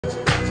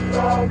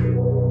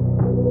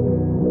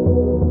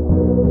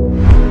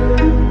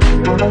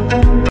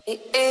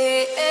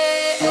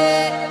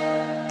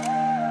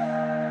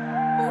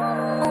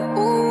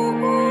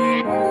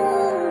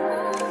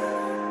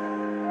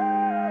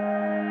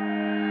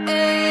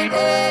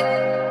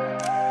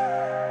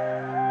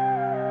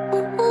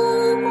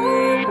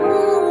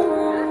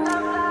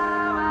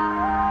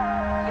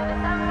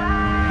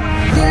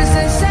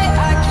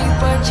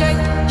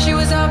She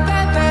was a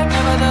bad, bad,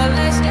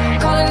 nevertheless.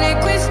 Calling it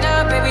quits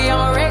now, baby, I'm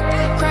a wreck.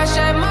 Crash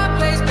at my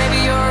place,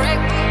 baby, you're a wreck.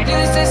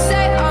 Needless to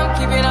say, I'm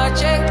keeping her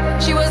check.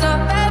 She was a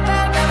bad,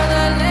 bad,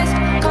 nevertheless.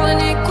 Calling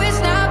it quits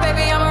now,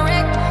 baby, I'm a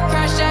wreck.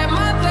 Crash at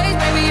my place,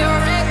 baby, you're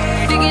a wreck.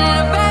 Thinking in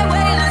a bad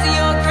way, losing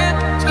your grip.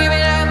 Screaming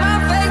at my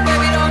face,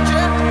 baby, don't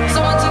trip.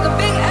 Someone took a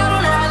big L,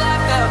 don't know how that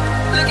felt.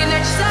 Looking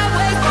at you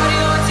sideways, body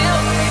on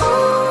tilt.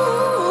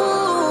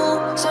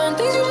 Ooh, certain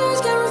things you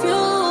just can't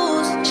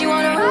refuse. She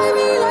wanna ride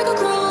me like a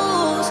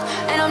cruise,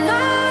 and I'm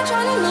not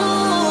trying to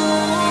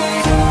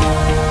lose.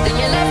 Then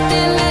you're left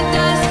in the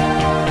dust,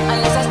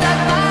 unless I stop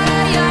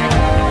by ya.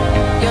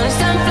 You're a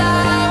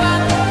sunflower,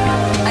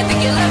 I think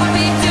your love would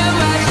be too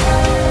much.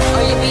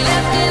 Or you'd be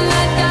left in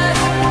the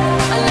dust,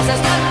 unless I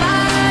stop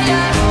by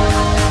ya.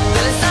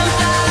 You're the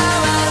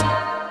sunflower,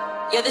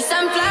 you're the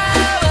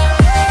sunflower.